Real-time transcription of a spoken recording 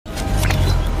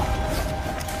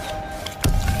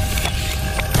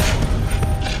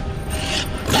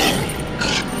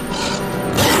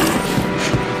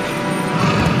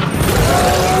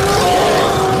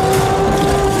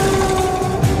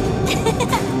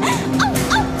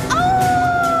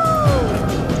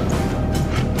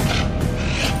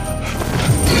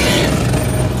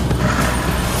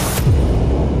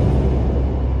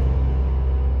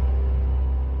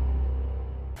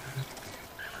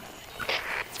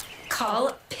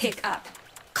Call pick up.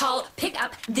 Call pick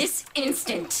up this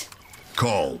instant.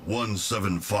 Call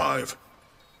 175.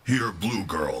 Hear Blue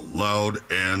Girl loud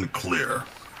and clear.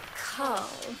 Call.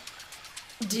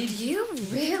 Did you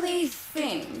really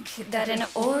think that an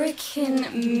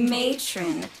Orican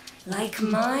matron like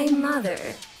my mother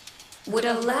would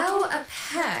allow a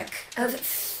pack of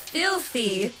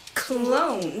filthy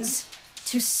clones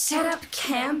to set up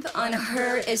camp on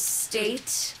her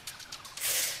estate?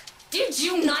 Did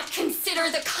you not consider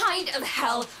the kind of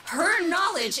hell her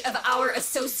knowledge of our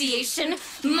association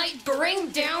might bring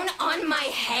down on my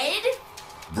head?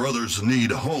 Brothers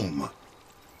need home.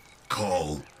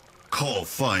 Call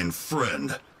find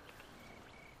friend.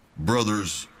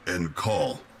 Brothers and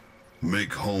Call.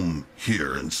 Make home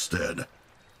here instead.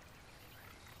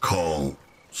 Call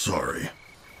sorry.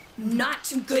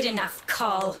 Not good enough,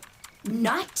 Call.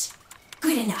 Not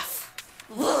good enough.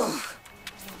 Whoa.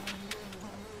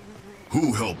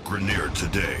 Who helped Grenier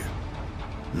today?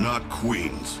 Not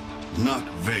Queens, not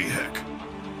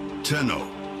Vahek. Tenno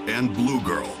and Blue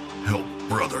Girl help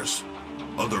brothers.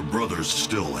 Other brothers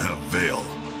still have Veil.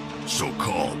 So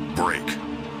Call break.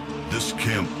 This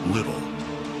camp little,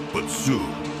 but soon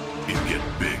it get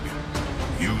big.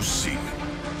 You see.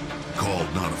 Call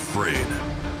not afraid.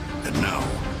 And now,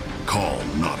 Call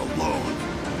not alone.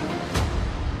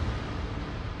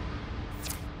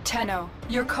 Tenno,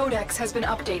 your codex has been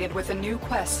updated with a new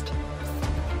quest.